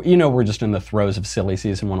 You know, we're just in the throes of silly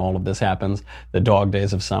season when all of this happens, the dog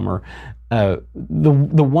days of summer. The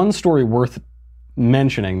one story worth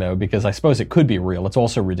mentioning, though, because I suppose it could be real, it's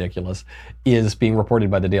also ridiculous, is being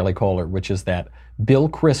reported by the Daily Caller, which is that Bill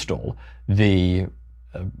Kristol, the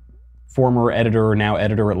former editor, now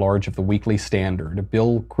editor-at-large of the Weekly Standard,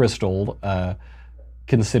 Bill Kristol,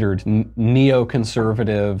 considered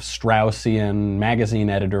neoconservative, Straussian magazine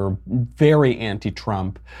editor, very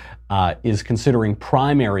anti-Trump, is considering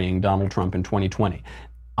primarying Donald Trump in 2020.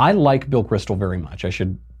 I like Bill Kristol very much. I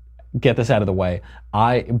should get this out of the way.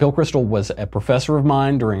 Bill Kristol was a professor of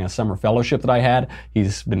mine during a summer fellowship that I had.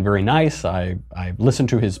 He's been very nice. I listened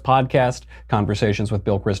to his podcast, Conversations with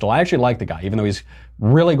Bill Kristol. I actually like the guy, even though he's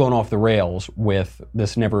really going off the rails with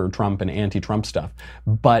this never Trump and anti-Trump stuff.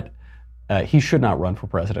 But he should not run for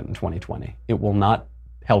president in 2020. It will not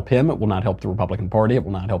help him. It will not help the Republican Party. It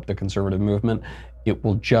will not help the conservative movement. It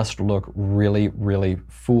will just look really, really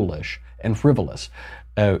foolish and frivolous.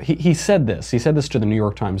 He said this. He said this to the New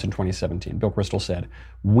York Times in 2017. Bill Kristol said,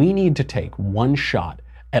 "We need to take one shot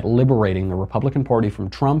at liberating the Republican Party from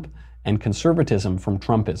Trump and conservatism from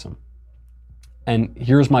Trumpism." And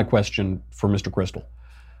here's my question for Mr. Kristol.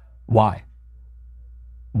 Why?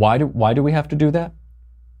 Why do we have to do that?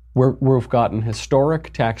 We've gotten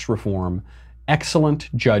historic tax reform,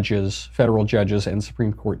 excellent judges, federal judges and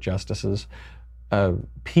Supreme Court justices,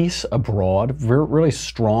 peace abroad, really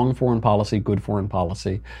strong foreign policy, good foreign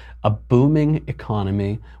policy, a booming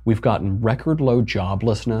economy. We've gotten record low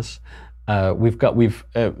joblessness.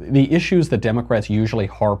 The issues that Democrats usually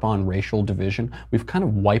harp on, racial division, we've kind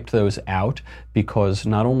of wiped those out because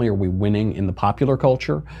not only are we winning in the popular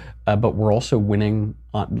culture, but we're also winning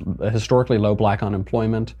on historically low black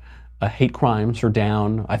unemployment. Hate crimes are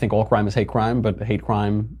down. I think all crime is hate crime, but hate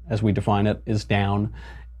crime, as we define it, is down.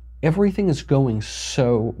 Everything is going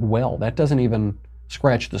so well. That doesn't even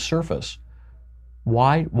scratch the surface.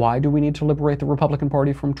 Why do we need to liberate the Republican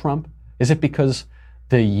Party from Trump? Is it because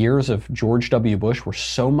the years of George W. Bush were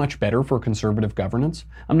so much better for conservative governance?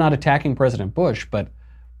 I'm not attacking President Bush, but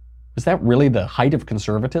was that really the height of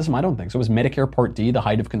conservatism? I don't think so. Was Medicare Part D the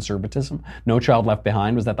height of conservatism? No Child Left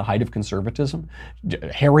Behind, was that the height of conservatism?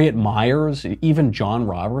 Harriet Miers, even John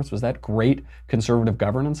Roberts, was that great conservative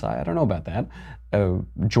governance? I don't know about that.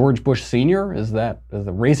 George Bush Sr., is the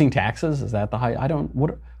raising taxes, is that the height?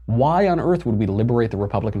 Why on earth would we liberate the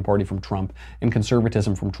Republican Party from Trump and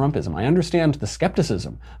conservatism from Trumpism? I understand the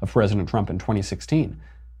skepticism of President Trump in 2016,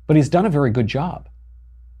 but he's done a very good job.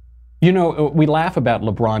 You know, we laugh about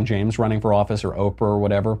LeBron James running for office or Oprah or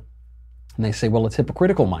whatever, and they say, well, it's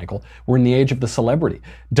hypocritical, Michael. We're in the age of the celebrity.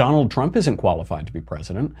 Donald Trump isn't qualified to be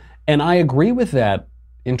president, and I agree with that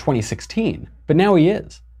in 2016, but now he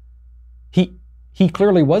is. He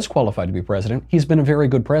clearly was qualified to be president. He's been a very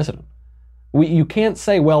good president. You can't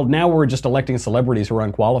say, well, now we're just electing celebrities who are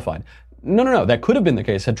unqualified. No. That could have been the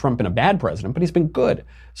case had Trump been a bad president, but he's been good.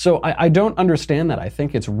 So I don't understand that. I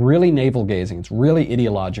think it's really navel-gazing. It's really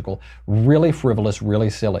ideological, really frivolous, really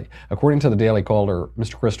silly. According to the Daily Caller,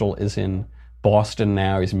 Mr. Kristol is in Boston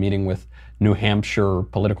now. He's meeting with New Hampshire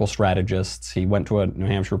political strategists. He went to a New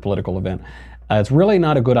Hampshire political event. It's really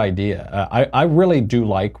not a good idea. I really do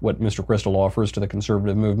like what Mr. Kristol offers to the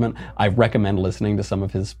conservative movement. I recommend listening to some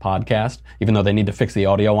of his podcast, even though they need to fix the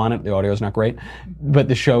audio on it. The audio is not great. But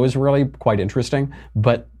the show is really quite interesting.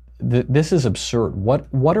 But this is absurd.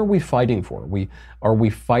 What are we fighting for? Are we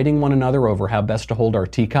fighting one another over how best to hold our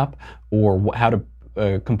teacup, or how to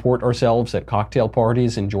comport ourselves at cocktail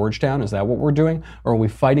parties in Georgetown? Is that what we're doing? Or are we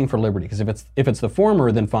fighting for liberty? Because if it's the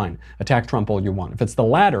former, then fine, attack Trump all you want. If it's the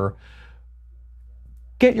latter,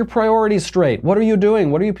 get your priorities straight. What are you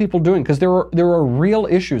doing? What are you people doing? Because there are real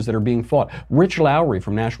issues that are being fought. Rich Lowry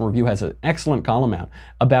from National Review has an excellent column out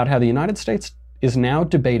about how the United States is now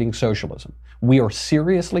debating socialism. We are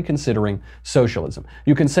seriously considering socialism.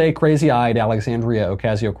 You can say crazy-eyed Alexandria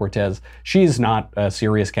Ocasio-Cortez, she's not a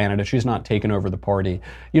serious candidate. She's not taken over the party.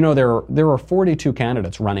 You know, there are 42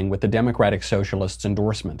 candidates running with the Democratic Socialists'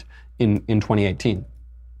 endorsement in 2018.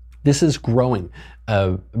 This is growing.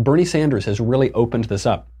 Bernie Sanders has really opened this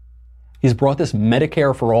up. He's brought this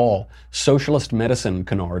Medicare for all, socialist medicine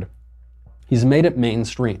canard. He's made it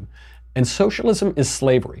mainstream. And socialism is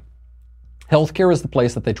slavery. Healthcare is the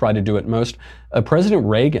place that they try to do it most. President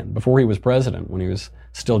Reagan, before he was president, when he was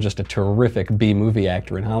still just a terrific B-movie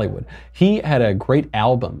actor in Hollywood, he had a great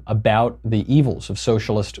album about the evils of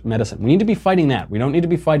socialist medicine. We need to be fighting that. We don't need to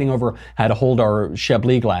be fighting over how to hold our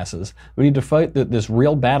Chablis glasses. We need to fight this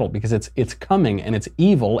real battle because it's coming and it's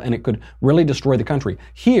evil and it could really destroy the country.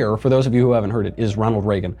 Here, for those of you who haven't heard it, is Ronald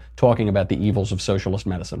Reagan talking about the evils of socialist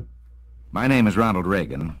medicine. My name is Ronald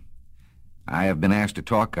Reagan. I have been asked to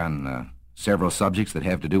talk on several subjects that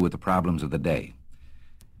have to do with the problems of the day.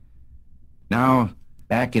 Now,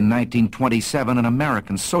 back in 1927, an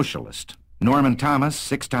American socialist, Norman Thomas,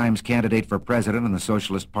 6 times candidate for president on the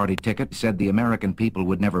Socialist Party ticket, said the American people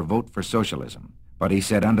would never vote for socialism. But he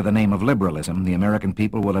said under the name of liberalism, the American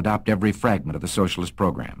people will adopt every fragment of the socialist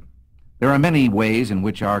program. There are many ways in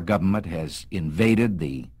which our government has invaded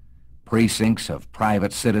the precincts of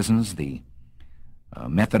private citizens, the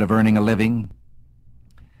method of earning a living.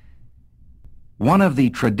 One of the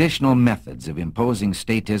traditional methods of imposing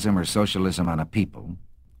statism or socialism on a people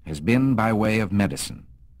has been by way of medicine.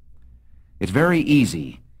 It's very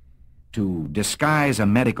easy to disguise a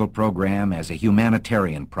medical program as a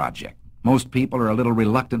humanitarian project. Most people are a little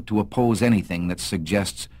reluctant to oppose anything that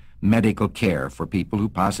suggests medical care for people who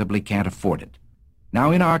possibly can't afford it. Now,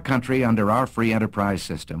 in our country, under our free enterprise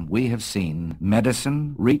system, we have seen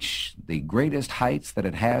medicine reach the greatest heights that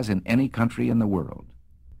it has in any country in the world.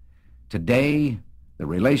 Today, the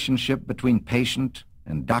relationship between patient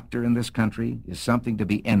and doctor in this country is something to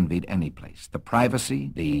be envied any place. The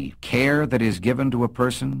privacy, the care that is given to a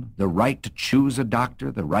person, the right to choose a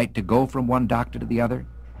doctor, the right to go from one doctor to the other.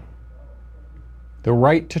 The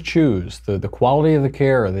right to choose, the quality of the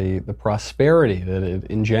care, the prosperity that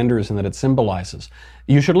it engenders and that it symbolizes.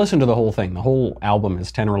 You should listen to the whole thing. The whole album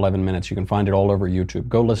is 10 or 11 minutes. You can find it all over YouTube.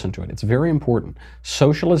 Go listen to it. It's very important.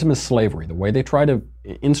 Socialism is slavery. The way they try to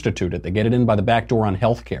institute it, they get it in by the back door on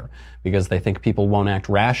health care because they think people won't act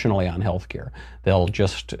rationally on health care. They'll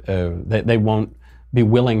just, they won't be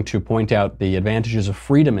willing to point out the advantages of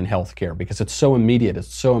freedom in healthcare because it's so immediate,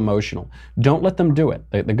 it's so emotional. Don't let them do it.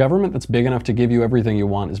 The government that's big enough to give you everything you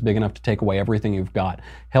want is big enough to take away everything you've got.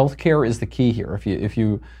 Healthcare is the key here. If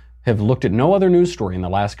you have looked at no other news story in the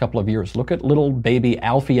last couple of years, look at little baby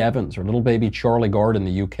Alfie Evans or little baby Charlie Gard in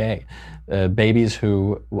the UK. Babies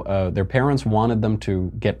who their parents wanted them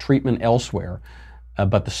to get treatment elsewhere.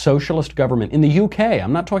 But the socialist government in the UK,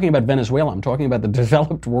 I'm not talking about Venezuela, I'm talking about the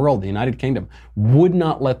developed world, the United Kingdom, would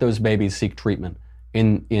not let those babies seek treatment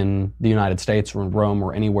in the United States or in Rome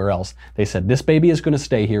or anywhere else. They said, this baby is going to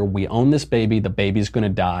stay here, we own this baby, the baby's going to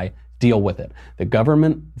die, deal with it. The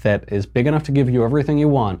government that is big enough to give you everything you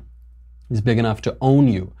want is big enough to own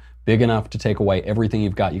you, big enough to take away everything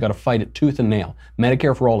you've got. You got to fight it tooth and nail.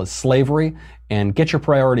 Medicare for all is slavery, and get your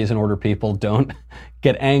priorities in order, people. Don't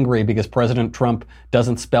get angry because President Trump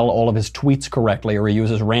doesn't spell all of his tweets correctly or he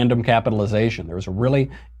uses random capitalization. There's a really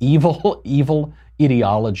evil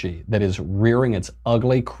ideology that is rearing its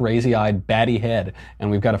ugly, crazy-eyed, batty head, and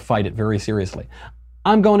we've got to fight it very seriously.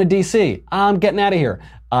 I'm going to D.C. I'm getting out of here.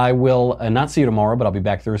 I will not see you tomorrow, but I'll be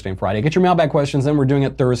back Thursday and Friday. Get your mailbag questions in. We're doing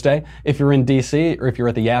it Thursday. If you're in D.C. or if you're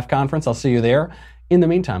at the YAF conference, I'll see you there. In the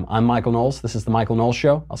meantime, I'm Michael Knowles. This is The Michael Knowles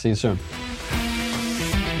Show. I'll see you soon.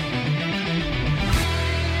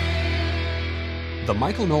 The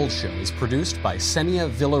Michael Knowles Show is produced by Senia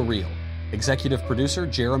Villarreal. Executive producer,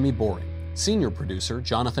 Jeremy Boring. Senior producer,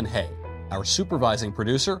 Jonathan Hay. Our supervising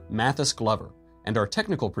producer, Mathis Glover. And our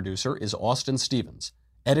technical producer is Austin Stevens.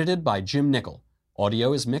 Edited by Jim Nickel.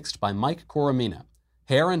 Audio is mixed by Mike Coromina.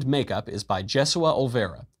 Hair and makeup is by Jesua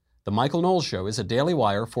Olvera. The Michael Knowles Show is a Daily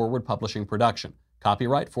Wire Forward Publishing production.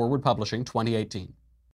 Copyright Forward Publishing 2018.